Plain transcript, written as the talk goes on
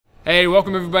Hey,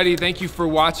 welcome everybody. Thank you for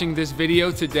watching this video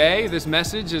today. This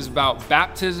message is about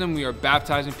baptism. We are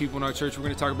baptizing people in our church. We're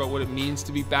going to talk about what it means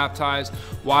to be baptized,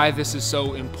 why this is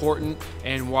so important,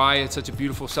 and why it's such a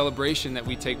beautiful celebration that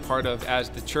we take part of as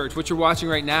the church. What you're watching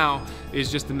right now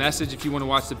is just the message. If you want to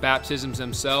watch the baptisms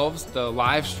themselves, the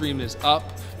live stream is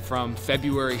up from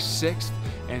February 6th.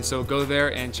 And so go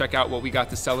there and check out what we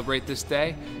got to celebrate this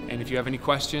day. And if you have any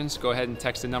questions, go ahead and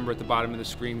text the number at the bottom of the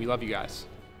screen. We love you guys.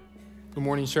 Good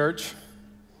morning, church.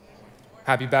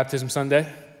 Happy Baptism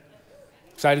Sunday.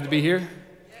 Excited to be here?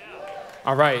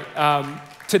 All right.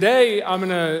 Today, I'm going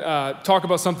to talk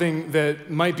about something that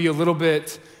might be a little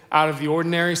bit out of the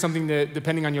ordinary, something that,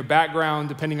 depending on your background,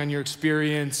 depending on your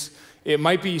experience, it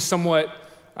might be somewhat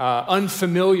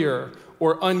unfamiliar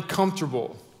or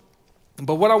uncomfortable.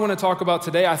 But what I want to talk about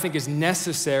today, I think, is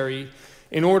necessary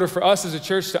in order for us as a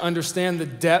church to understand the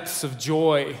depths of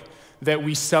joy that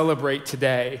we celebrate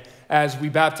today as we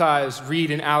baptize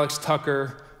Reed and Alex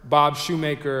Tucker, Bob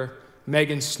Shoemaker,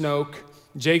 Megan Snoke,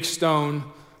 Jake Stone,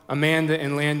 Amanda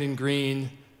and Landon Green,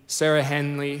 Sarah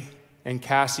Henley, and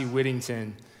Cassie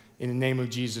Whittington in the name of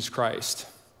Jesus Christ.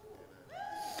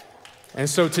 And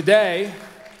so today,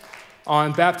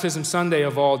 on Baptism Sunday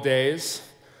of all days,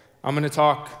 I'm going to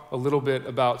talk a little bit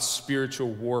about spiritual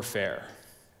warfare.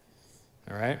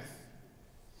 All right?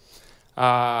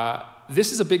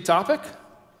 This is a big topic.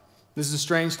 This is a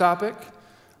strange topic.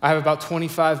 I have about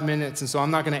 25 minutes, and so I'm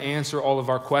not going to answer all of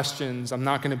our questions. I'm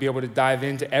not going to be able to dive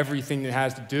into everything that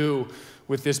has to do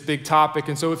with this big topic.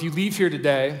 And so if you leave here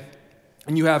today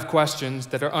and you have questions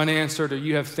that are unanswered or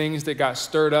you have things that got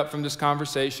stirred up from this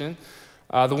conversation,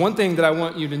 the one thing that I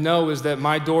want you to know is that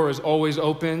my door is always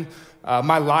open.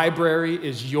 My library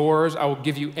is yours. I will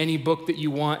give you any book that you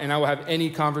want, and I will have any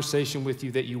conversation with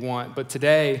you that you want. But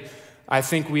today, I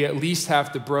think we at least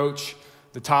have to broach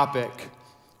the topic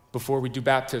before we do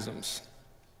baptisms.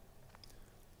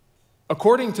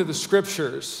 According to the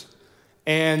scriptures,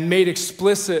 and made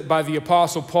explicit by the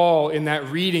Apostle Paul in that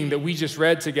reading that we just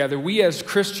read together, we as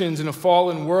Christians in a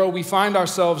fallen world, we find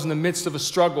ourselves in the midst of a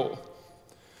struggle.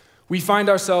 We find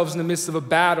ourselves in the midst of a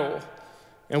battle,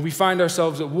 and we find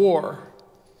ourselves at war.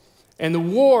 And the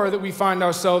war that we find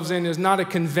ourselves in is not a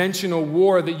conventional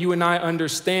war that you and I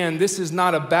understand. This is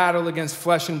not a battle against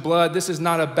flesh and blood. This is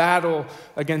not a battle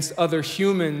against other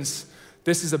humans.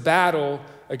 This is a battle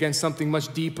against something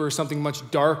much deeper, something much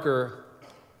darker,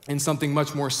 and something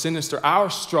much more sinister.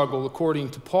 Our struggle, according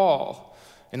to Paul,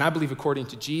 and I believe according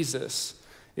to Jesus,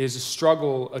 is a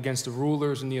struggle against the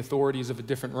rulers and the authorities of a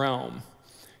different realm.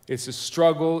 It's a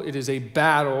struggle, it is a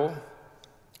battle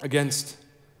against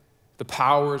the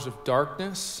powers of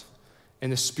darkness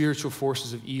and the spiritual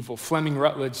forces of evil. Fleming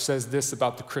Rutledge says this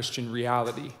about the Christian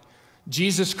reality.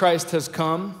 Jesus Christ has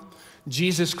come.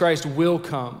 Jesus Christ will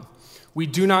come. We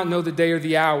do not know the day or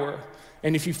the hour.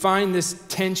 And if you find this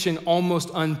tension almost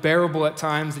unbearable at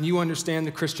times, then you understand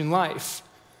the Christian life.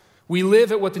 We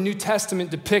live at what the New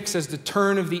Testament depicts as the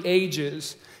turn of the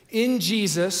ages. In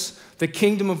Jesus, the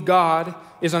kingdom of God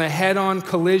is on a head-on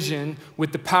collision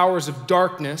with the powers of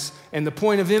darkness, and the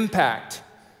point of impact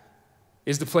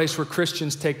is the place where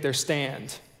Christians take their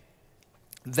stand.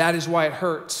 That is why it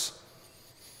hurts.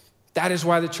 That is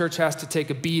why the church has to take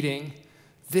a beating.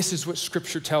 This is what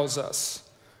Scripture tells us.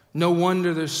 No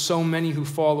wonder there's so many who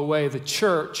fall away. The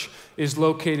church is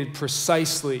located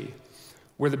precisely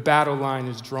where the battle line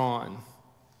is drawn.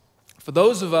 For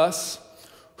those of us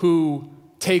who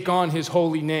take on his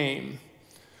holy name,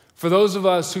 for those of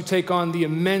us who take on the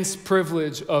immense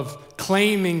privilege of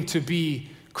claiming to be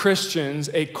Christians,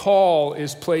 a call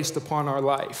is placed upon our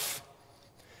life.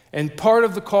 And part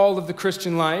of the call of the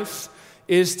Christian life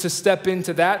is to step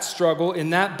into that struggle,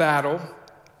 in that battle,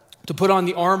 to put on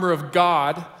the armor of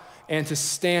God and to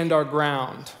stand our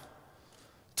ground,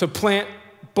 to plant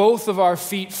both of our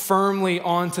feet firmly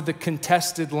onto the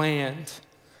contested land,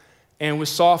 and with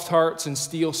soft hearts and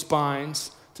steel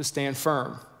spines to stand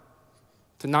firm,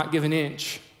 to not give an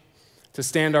inch, to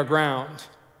stand our ground.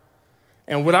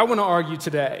 And what I want to argue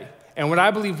today, and what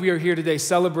I believe we are here today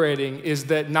celebrating, is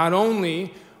that not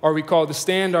only are we called to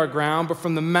stand our ground, but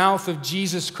from the mouth of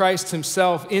Jesus Christ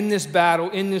himself, in this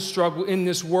battle, in this struggle, in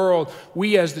this world,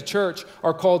 we as the church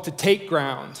are called to take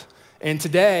ground. And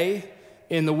today,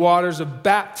 in the waters of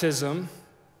baptism,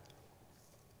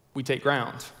 we take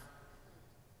ground.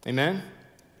 Amen?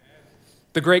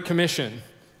 The Great Commission.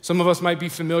 Some of us might be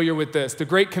familiar with this. The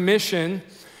Great Commission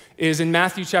is in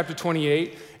Matthew chapter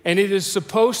 28, and it is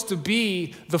supposed to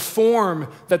be the form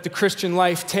that the Christian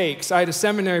life takes. I had a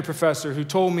seminary professor who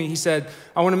told me, he said,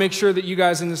 I want to make sure that you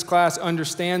guys in this class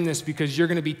understand this because you're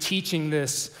going to be teaching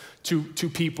this to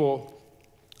people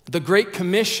The Great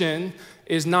Commission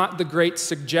is not the great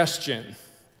suggestion.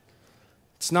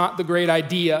 It's not the great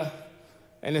idea,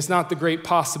 and it's not the great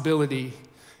possibility.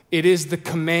 It is the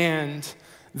command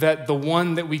that the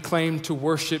one that we claim to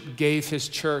worship gave his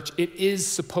church. It is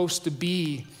supposed to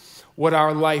be what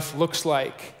our life looks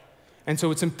like. And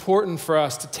so it's important for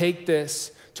us to take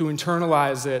this, to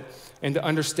internalize it, and to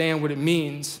understand what it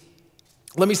means.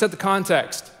 Let me set the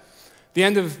context. The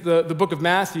end of the book of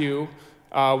Matthew,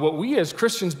 what we as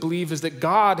Christians believe is that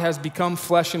God has become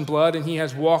flesh and blood, and he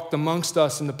has walked amongst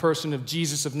us in the person of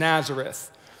Jesus of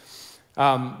Nazareth.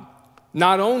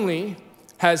 Not only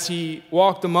has he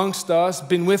walked amongst us,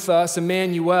 been with us,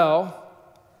 Emmanuel,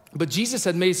 but Jesus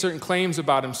had made certain claims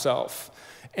about himself.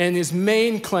 And his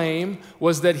main claim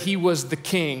was that he was the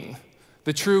king,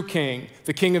 the true king,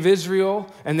 the king of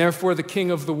Israel, and therefore the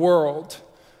king of the world.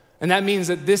 And that means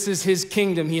that this is his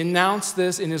kingdom. He announced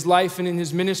this in his life and in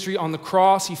his ministry. On the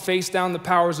cross, he faced down the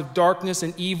powers of darkness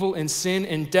and evil and sin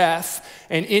and death.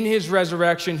 And in his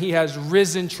resurrection, he has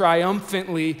risen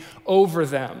triumphantly over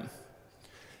them.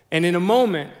 And in a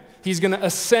moment, he's going to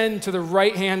ascend to the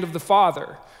right hand of the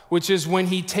Father, which is when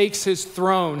he takes his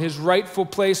throne, his rightful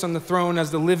place on the throne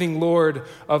as the living Lord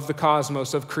of the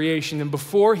cosmos, of creation. And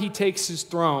before he takes his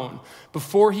throne,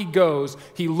 before he goes,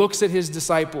 he looks at his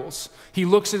disciples, he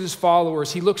looks at his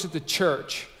followers, he looks at the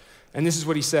church, and this is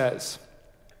what he says: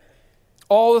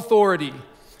 "All authority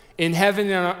in heaven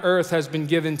and on earth has been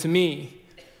given to me.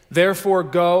 Therefore,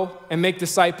 go and make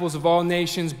disciples of all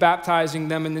nations, baptizing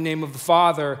them in the name of the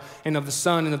Father and of the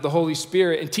Son and of the Holy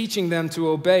Spirit, and teaching them to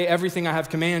obey everything I have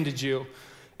commanded you.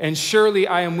 And surely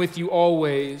I am with you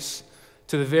always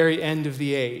to the very end of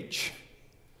the age."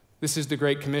 This is the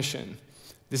Great Commission.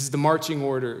 This is the marching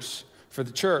orders for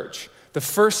the church. The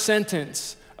first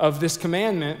sentence of this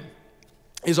commandment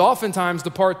is oftentimes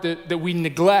the part that we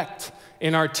neglect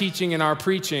in our teaching and our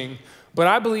preaching. But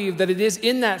I believe that it is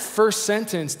in that first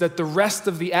sentence that the rest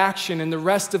of the action and the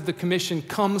rest of the commission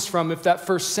comes from. If that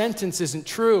first sentence isn't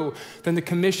true, then the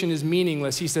commission is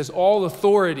meaningless. He says, all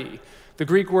authority. The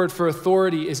Greek word for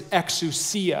authority is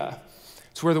exousia.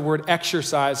 It's where the word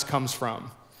exercise comes from.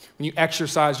 When you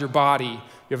exercise your body,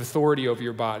 you have authority over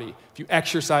your body. If you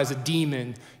exercise a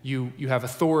demon, you have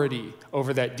authority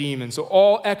over that demon. So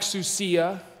all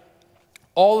exousia,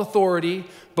 all authority,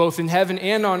 both in heaven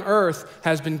and on earth,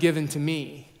 has been given to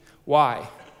me. Why?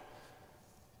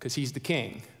 Because he's the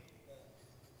king.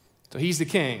 So he's the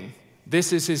king.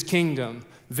 This is his kingdom.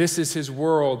 This is his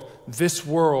world. This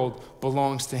world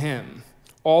belongs to him.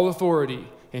 All authority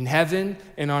in heaven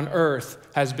and on earth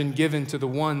has been given to the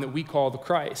one that we call the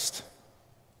Christ.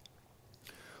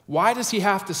 Why does he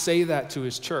have to say that to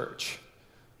his church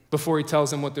before he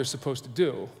tells them what they're supposed to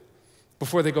do,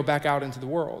 before they go back out into the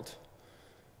world?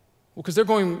 Well, because they're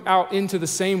going out into the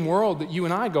same world that you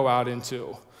and I go out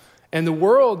into. And the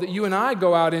world that you and I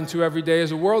go out into every day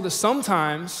is a world that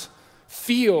sometimes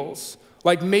feels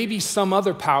like maybe some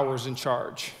other power's in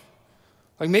charge.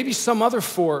 Like maybe some other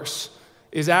force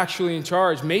is actually in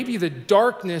charge. Maybe the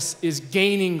darkness is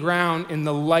gaining ground and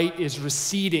the light is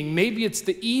receding. Maybe it's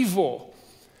the evil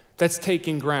that's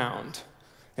taking ground.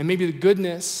 And maybe the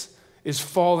goodness is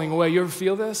falling away. You ever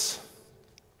feel this?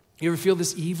 You ever feel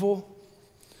this evil?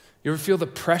 You ever feel the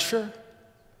pressure?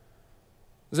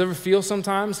 Does it ever feel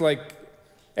sometimes like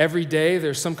every day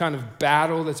there's some kind of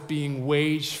battle that's being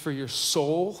waged for your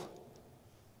soul?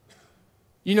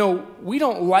 You know, we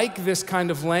don't like this kind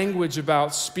of language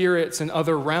about spirits and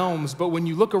other realms, but when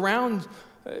you look around,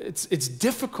 it's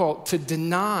difficult to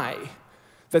deny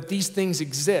that these things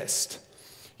exist.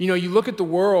 You know, you look at the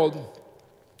world,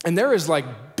 and there is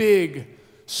like big,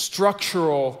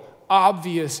 structural,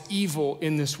 obvious evil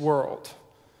in this world.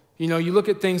 You know, you look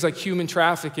at things like human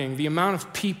trafficking, the amount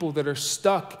of people that are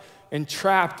stuck and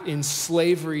trapped in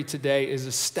slavery today is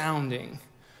astounding.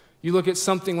 You look at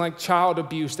something like child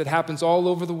abuse that happens all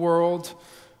over the world,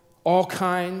 all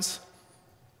kinds.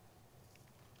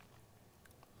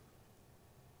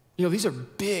 You know, these are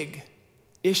big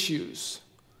issues.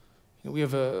 You know, we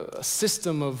have a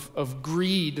system of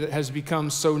greed that has become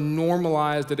so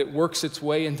normalized that it works its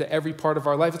way into every part of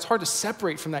our life. It's hard to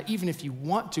separate from that, even if you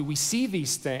want to. We see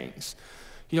these things.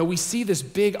 You know, we see this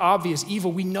big, obvious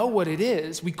evil. We know what it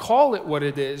is. We call it what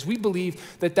it is. We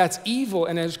believe that that's evil.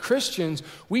 And as Christians,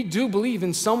 we do believe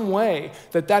in some way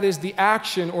that that is the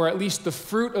action, or at least the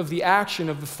fruit of the action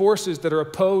of the forces that are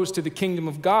opposed to the kingdom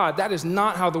of God. That is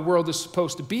not how the world is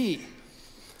supposed to be.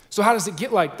 So how does it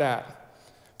get like that?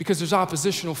 Because there's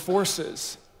oppositional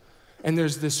forces, and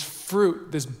there's this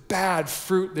fruit, this bad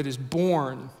fruit that is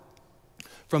born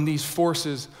from these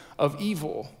forces of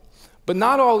evil. But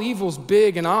not all evil's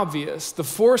big and obvious. The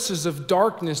forces of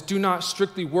darkness do not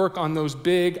strictly work on those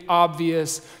big,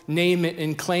 obvious, name it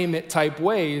and claim it type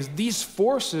ways. These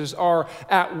forces are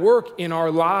at work in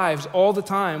our lives all the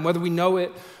time, whether we know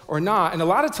it or not. And a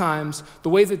lot of times, the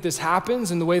way that this happens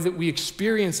and the way that we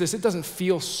experience this, it doesn't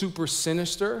feel super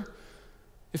sinister.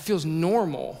 It feels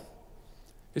normal.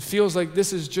 It feels like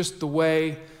this is just the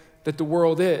way that the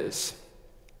world is.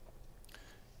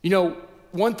 You know,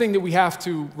 one thing that we have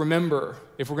to remember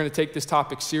if we're going to take this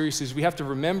topic seriously is we have to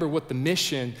remember what the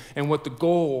mission and what the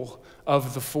goal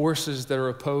of the forces that are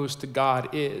opposed to God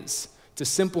is. It's a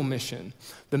simple mission.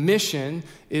 The mission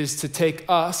is to take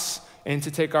us and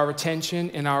to take our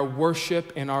attention and our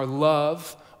worship and our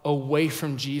love away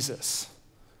from Jesus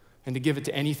and to give it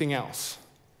to anything else.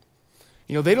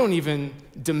 You know, they don't even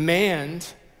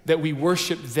demand that we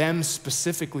worship them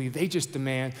specifically. They just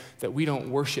demand that we don't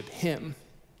worship him.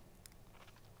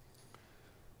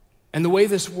 And the way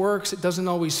this works, it doesn't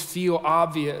always feel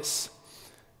obvious,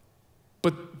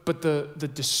 but the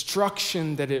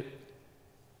destruction that it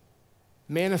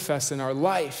manifests in our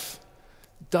life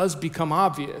does become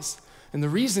obvious. And the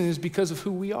reason is because of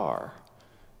who we are.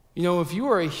 You know, if you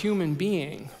are a human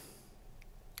being,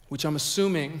 which I'm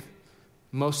assuming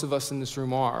most of us in this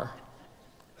room are,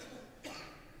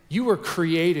 you were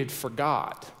created for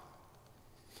God.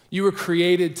 You were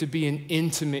created to be in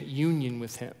intimate union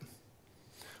with him.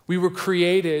 We were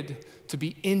created to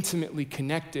be intimately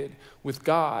connected with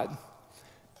God.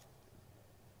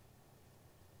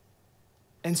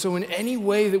 And so in any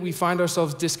way that we find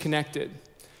ourselves disconnected,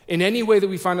 in any way that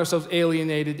we find ourselves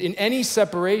alienated, in any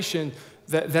separation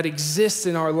that exists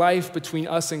in our life between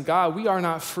us and God, we are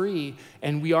not free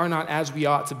and we are not as we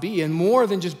ought to be. And more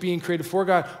than just being created for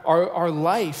God, our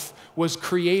life was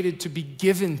created to be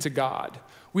given to God.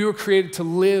 We were created to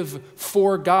live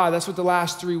for God. That's what the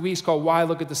last 3 weeks called Why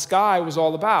Look at the Sky was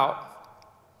all about.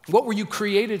 What were you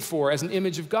created for as an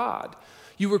image of God?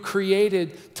 You were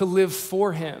created to live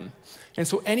for him. And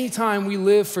so anytime we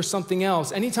live for something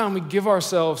else, anytime we give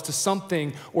ourselves to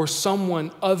something or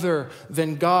someone other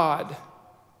than God,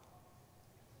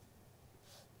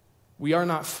 we are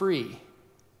not free.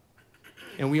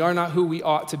 And we are not who we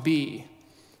ought to be.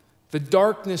 The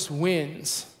darkness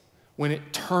wins when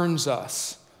it turns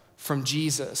us from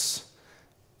Jesus.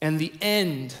 And the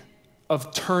end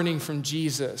of turning from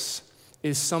Jesus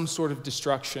is some sort of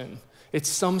destruction. It's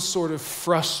some sort of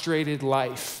frustrated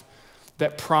life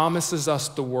that promises us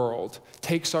the world,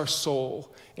 takes our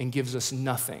soul, and gives us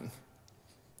nothing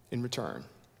in return.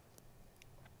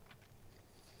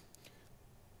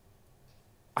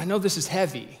 I know this is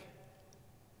heavy,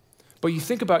 but you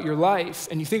think about your life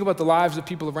and you think about the lives of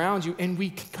people around you, and we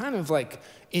can kind of like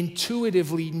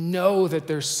intuitively know that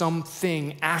there's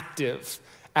something active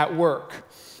at work.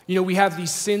 You know, we have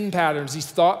these sin patterns, these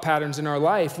thought patterns in our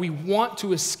life. We want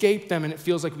to escape them, and it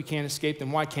feels like we can't escape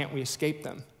them. Why can't we escape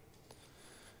them?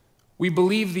 We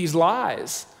believe these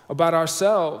lies about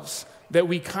ourselves that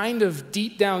we kind of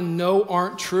deep down know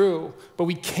aren't true, but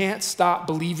we can't stop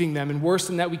believing them. And worse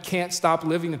than that, we can't stop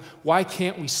living them. Why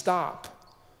can't we stop?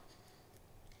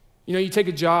 You know, you take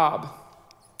a job,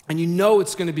 and you know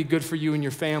it's going to be good for you and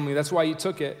your family. That's why you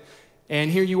took it.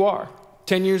 And here you are,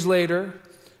 10 years later,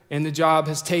 and the job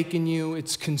has taken you,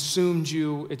 it's consumed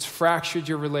you, it's fractured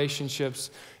your relationships,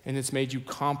 and it's made you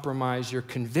compromise your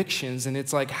convictions. And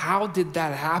it's like, how did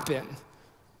that happen?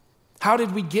 How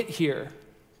did we get here?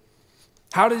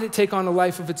 How did it take on a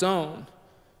life of its own?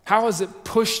 How has it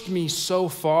pushed me so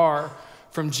far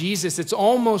from Jesus? It's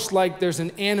almost like there's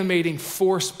an animating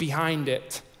force behind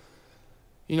it.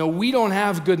 You know, we don't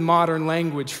have good modern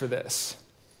language for this,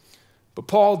 but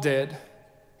Paul did,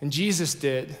 and Jesus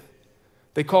did.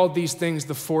 They called these things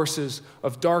the forces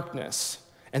of darkness,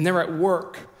 and they're at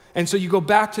work. And so you go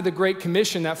back to the Great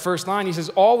Commission, that first line, he says,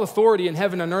 all authority in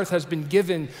heaven and earth has been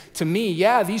given to me.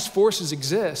 Yeah, these forces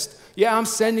exist. Yeah, I'm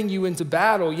sending you into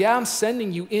battle. Yeah, I'm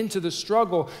sending you into the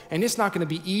struggle, and it's not going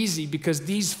to be easy because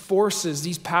these forces,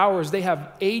 these powers, they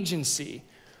have agency.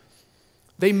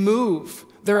 They move.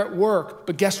 They're at work.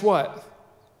 But guess what?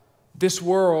 This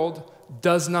world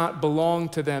does not belong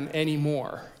to them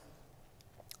anymore.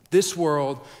 This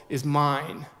world is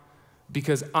mine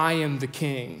because I am the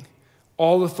king.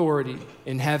 All authority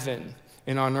in heaven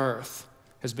and on earth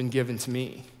has been given to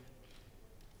me.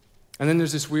 And then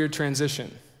there's this weird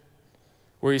transition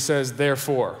where he says,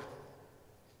 therefore,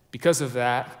 because of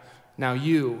that, now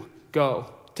you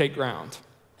go take ground.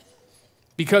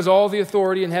 Because all the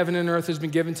authority in heaven and earth has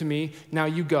been given to me, now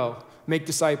you go, make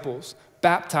disciples,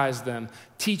 baptize them,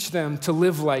 teach them to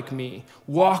live like me,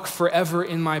 walk forever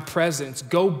in my presence,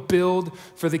 go build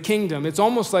for the kingdom. It's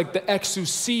almost like the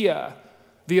exousia,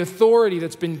 the authority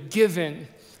that's been given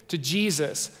to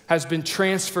Jesus has been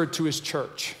transferred to his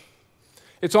church.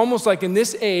 It's almost like in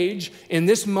this age, in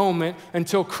this moment,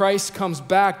 until Christ comes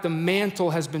back, the mantle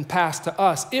has been passed to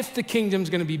us. If the kingdom's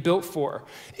going to be built for,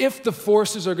 if the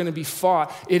forces are going to be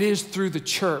fought, it is through the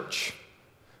church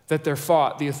that they're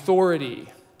fought. The authority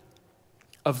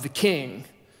of the king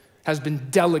has been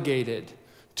delegated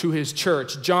to his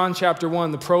church. John chapter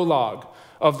 1, the prologue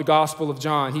of the Gospel of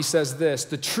John, he says this: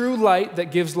 the true light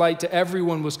that gives light to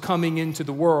everyone was coming into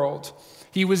the world.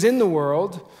 He was in the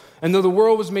world, and though the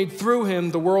world was made through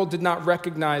him, the world did not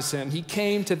recognize him. He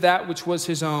came to that which was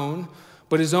his own,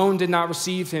 but his own did not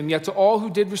receive him. Yet to all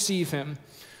who did receive him,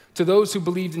 to those who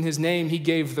believed in his name, he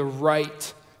gave the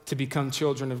right to become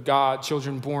children of God,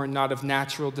 children born not of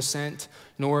natural descent,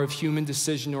 nor of human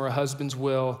decision or a husband's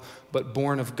will, but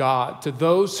born of God. To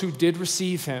those who did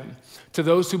receive him, to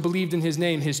those who believed in his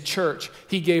name, his church,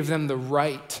 he gave them the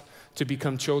right to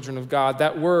become children of God.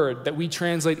 That word that we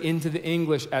translate into the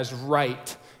English as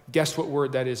right, guess what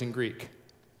word that is in Greek?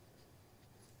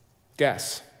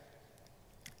 Guess.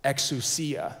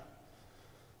 Exousia.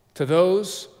 To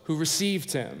those who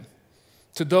received him,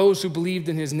 to those who believed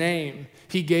in his name,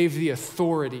 he gave the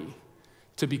authority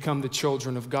to become the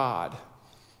children of God.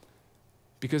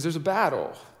 Because there's a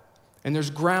battle and there's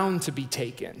ground to be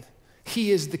taken.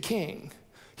 He is the king.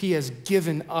 He has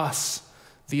given us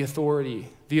the authority.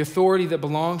 The authority that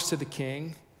belongs to the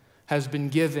king has been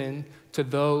given to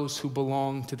those who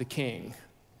belong to the king.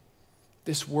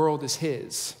 This world is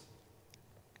his,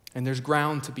 and there's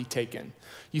ground to be taken.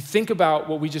 You think about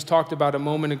what we just talked about a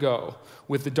moment ago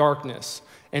with the darkness,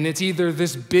 and it's either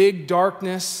this big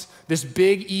darkness, this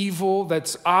big evil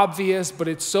that's obvious, but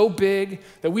it's so big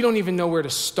that we don't even know where to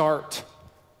start.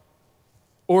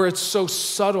 Or it's so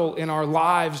subtle in our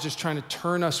lives, just trying to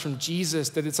turn us from Jesus,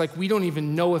 that it's like we don't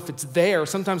even know if it's there.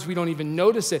 Sometimes we don't even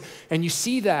notice it. And you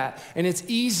see that, and it's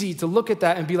easy to look at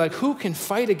that and be like, who can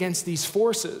fight against these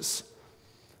forces?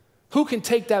 Who can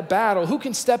take that battle? Who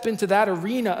can step into that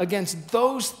arena against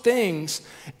those things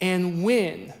and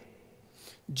win?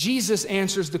 Jesus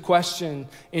answers the question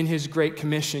in his Great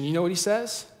Commission. You know what he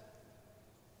says?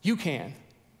 You can.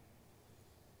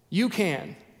 You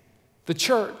can. The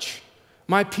church,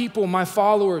 my people, my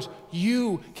followers,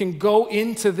 you can go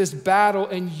into this battle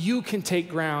and you can take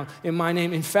ground in my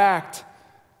name. In fact,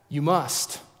 you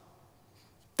must.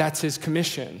 That's his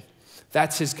commission.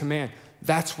 That's his command.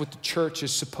 That's what the church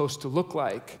is supposed to look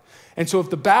like. And so if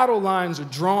the battle lines are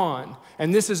drawn,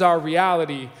 and this is our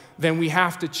reality, then we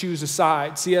have to choose a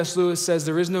side. C.S. Lewis says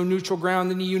there is no neutral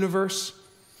ground in the universe.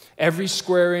 Every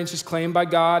square inch is claimed by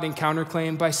God and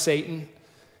counterclaimed by Satan.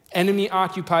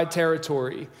 Enemy-occupied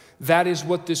territory. That is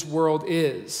what this world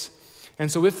is.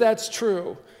 And so if that's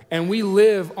true, and we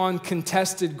live on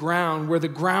contested ground, where the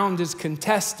ground is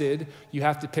contested, you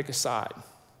have to pick a side.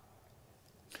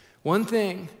 One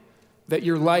thing that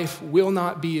your life will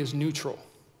not be is neutral.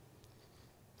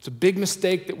 It's a big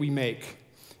mistake that we make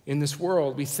in this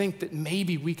world. We think that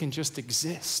maybe we can just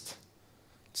exist.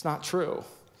 It's not true.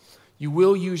 You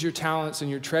will use your talents and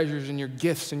your treasures and your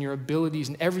gifts and your abilities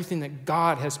and everything that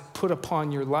God has put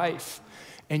upon your life,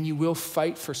 and you will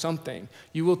fight for something.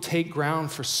 You will take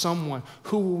ground for someone.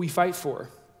 Who will we fight for?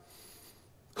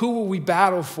 Who will we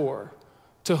battle for?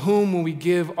 To whom will we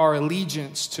give our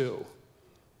allegiance to?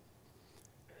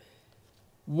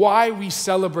 Why we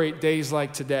celebrate days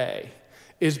like today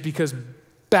is because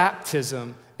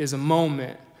baptism is a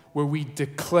moment where we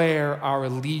declare our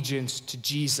allegiance to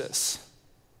Jesus.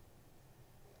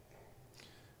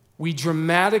 We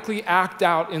dramatically act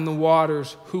out in the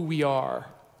waters who we are.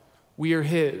 We are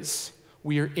his.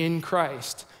 We are in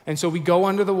Christ. And so we go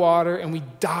under the water and we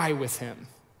die with him.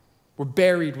 We're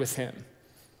buried with him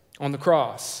on the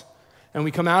cross. And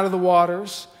we come out of the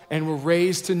waters and we're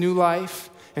raised to new life.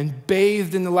 And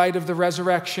bathed in the light of the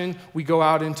resurrection, we go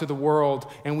out into the world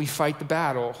and we fight the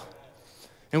battle.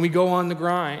 And we go on the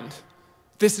grind.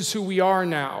 This is who we are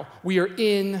now. We are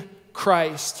in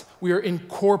Christ. We are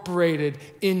incorporated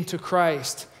into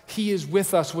Christ. He is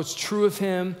with us. What's true of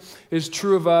him is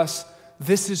true of us.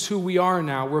 This is who we are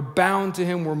now. We're bound to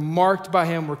him. We're marked by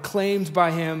him. We're claimed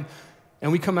by him.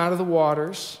 And we come out of the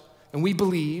waters and we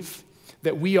believe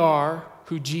that we are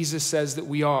who Jesus says that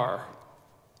we are.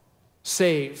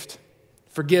 Saved,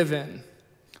 forgiven,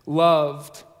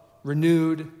 loved,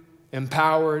 renewed,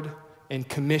 empowered, and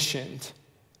commissioned.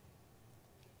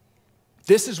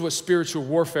 This is what spiritual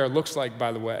warfare looks like,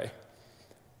 by the way.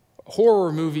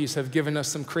 Horror movies have given us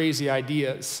some crazy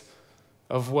ideas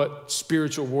of what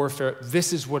spiritual warfare,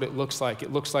 this is what it looks like.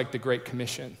 It looks like the Great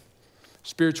Commission.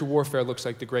 Spiritual warfare looks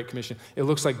like the Great Commission. It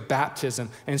looks like baptism.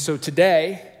 And so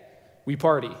today, we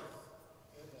party.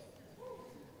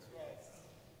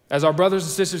 As our brothers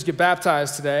and sisters get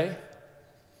baptized today,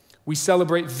 we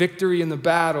celebrate victory in the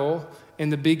battle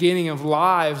and the beginning of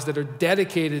lives that are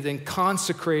dedicated and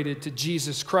consecrated to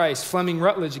Jesus Christ. Fleming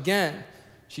Rutledge, again,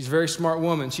 she's a very smart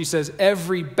woman. She says,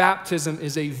 every baptism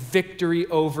is a victory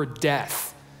over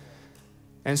death.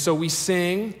 And so we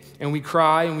sing and we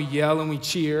cry and we yell and we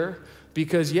cheer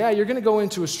because, yeah, you're going to go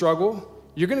into a struggle.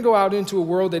 You're going to go out into a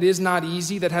world that is not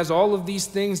easy, that has all of these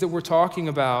things that we're talking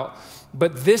about.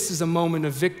 But this is a moment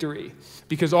of victory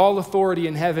because all authority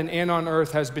in heaven and on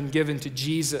earth has been given to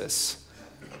Jesus.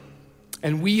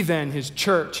 And we then, his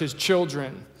church, his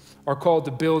children, are called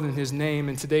to build in his name.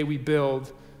 And today we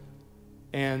build,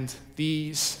 and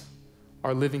these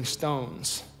are living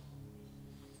stones.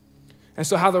 And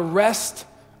so how the rest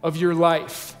of your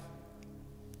life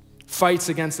fights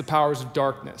against the powers of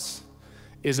darkness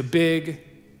is a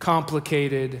big,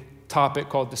 complicated topic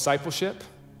called discipleship.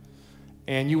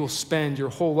 And you will spend your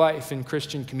whole life in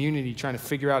Christian community trying to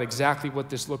figure out exactly what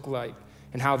this looks like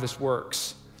and how this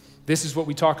works. This is what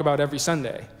we talk about every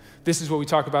Sunday. This is what we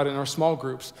talk about in our small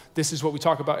groups. This is what we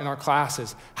talk about in our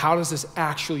classes. How does this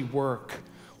actually work?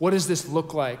 What does this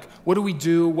look like? What do we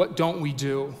do? What don't we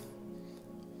do?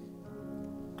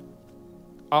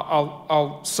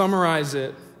 I'll summarize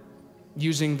it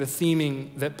using the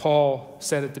theming that Paul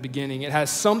said at the beginning. It has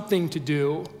something to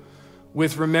do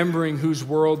with remembering whose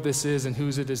world this is and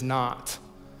whose it is not,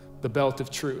 the belt of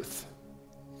truth.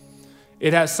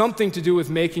 It has something to do with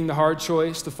making the hard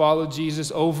choice to follow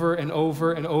Jesus over and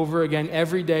over and over again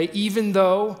every day, even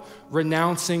though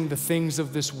renouncing the things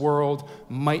of this world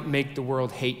might make the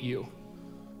world hate you.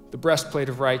 The breastplate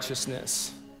of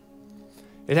righteousness.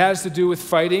 It has to do with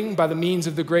fighting by the means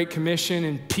of the Great Commission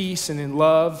in peace and in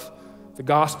love, the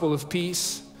gospel of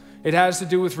peace. It has to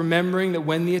do with remembering that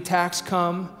when the attacks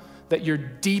come, that your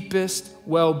deepest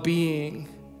well-being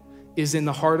is in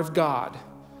the heart of God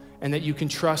and that you can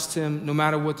trust him no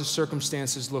matter what the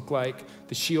circumstances look like,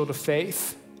 the shield of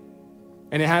faith.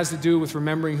 And it has to do with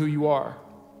remembering who you are.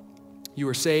 You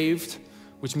are saved,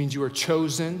 which means you are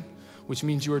chosen, which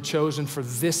means you are chosen for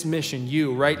this mission,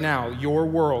 you, right now, your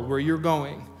world, where you're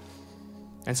going.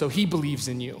 And so he believes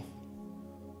in you.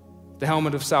 The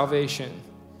helmet of salvation.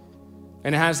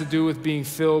 And it has to do with being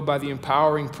filled by the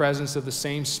empowering presence of the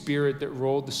same Spirit that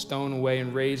rolled the stone away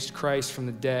and raised Christ from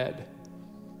the dead.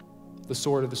 The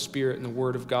sword of the Spirit and the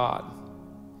Word of God.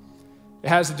 It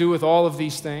has to do with all of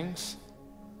these things.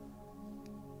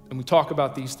 And we talk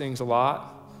about these things a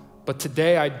lot. But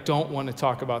today I don't want to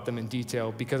talk about them in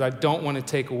detail because I don't want to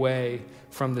take away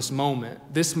from this moment.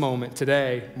 This moment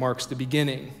today marks the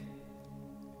beginning.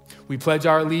 We pledge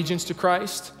our allegiance to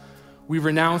Christ. We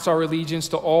renounce our allegiance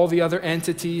to all the other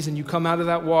entities, and you come out of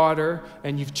that water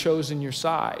and you've chosen your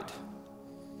side.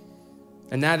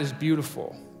 And that is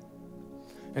beautiful.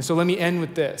 And so let me end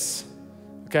with this,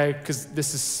 okay? Because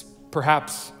this is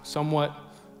perhaps somewhat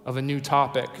of a new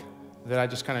topic that I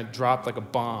just kind of dropped like a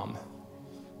bomb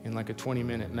in like a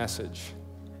 20-minute message.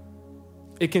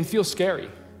 It can feel scary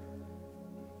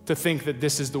to think that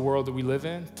this is the world that we live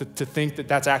in, to think that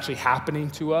that's actually happening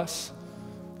to us,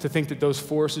 to think that those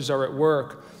forces are at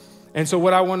work. And so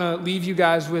what I want to leave you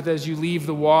guys with as you leave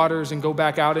the waters and go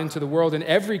back out into the world, and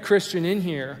every Christian in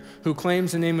here who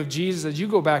claims the name of Jesus as you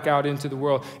go back out into the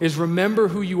world, is remember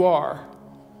who you are.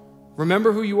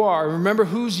 Remember who you are. Remember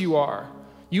whose you are.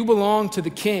 You belong to the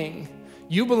King.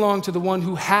 You belong to the one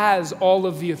who has all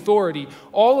of the authority.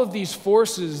 All of these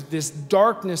forces, this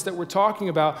darkness that we're talking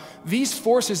about, these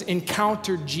forces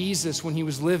encountered Jesus when he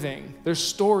was living. There's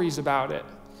stories about it.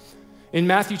 In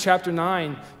Matthew chapter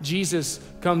 9, Jesus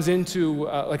comes into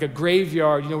like a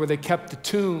graveyard, where they kept the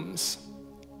tombs.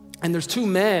 And there's two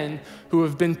men who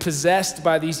have been possessed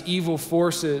by these evil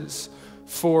forces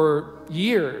for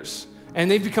years.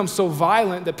 And they've become so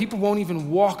violent that people won't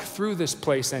even walk through this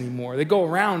place anymore. They go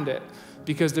around it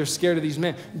because they're scared of these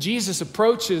men. Jesus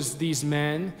approaches these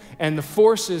men, and the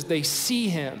forces, they see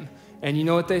him. And you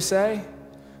know what they say?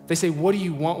 They say, "What do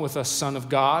you want with us, Son of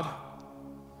God?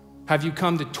 Have you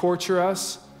come to torture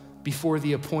us before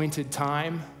the appointed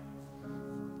time?"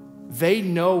 They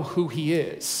know who he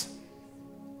is.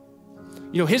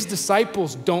 His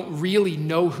disciples don't really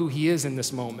know who he is in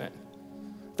this moment.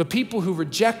 The people who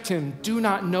reject him do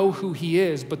not know who he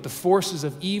is, but the forces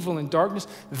of evil and darkness,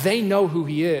 they know who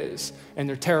he is, and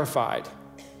they're terrified.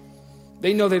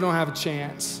 They know they don't have a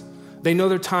chance. They know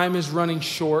their time is running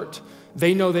short.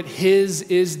 They know that his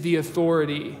is the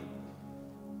authority.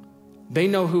 They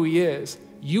know who he is.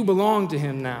 You belong to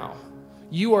him now.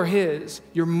 You are his.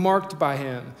 You're marked by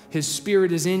him. His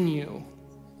Spirit is in you.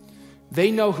 They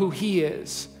know who he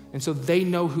is, and so they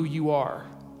know who you are.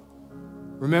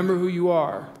 Remember who you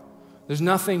are. There's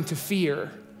nothing to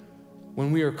fear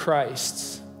when we are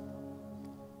Christ's,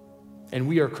 and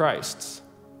we are Christ's.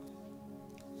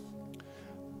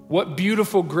 What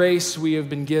beautiful grace we have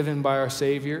been given by our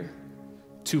Savior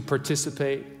to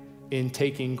participate in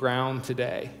taking ground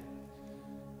today.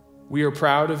 We are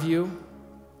proud of you.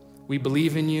 We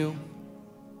believe in you.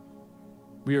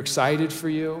 We are excited for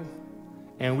you.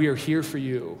 And we are here for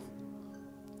you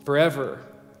forever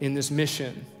in this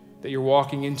mission that you're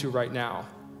walking into right now.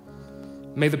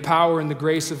 May the power and the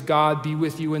grace of God be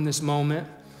with you in this moment.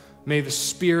 May the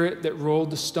Spirit that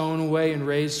rolled the stone away and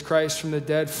raised Christ from the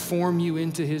dead form you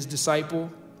into his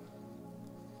disciple.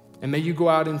 And may you go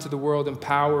out into the world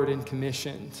empowered and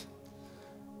commissioned.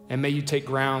 And may you take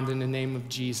ground in the name of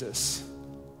Jesus.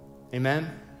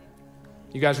 Amen?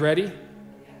 You guys ready?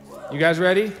 You guys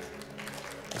ready?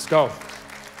 Let's go.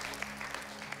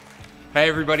 Hey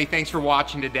everybody, thanks for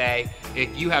watching today.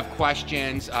 If you have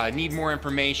questions, need more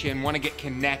information, want to get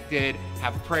connected,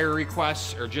 have prayer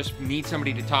requests, or just need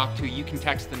somebody to talk to, you can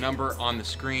text the number on the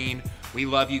screen. We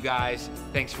love you guys.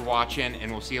 Thanks for watching,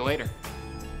 and we'll see you later.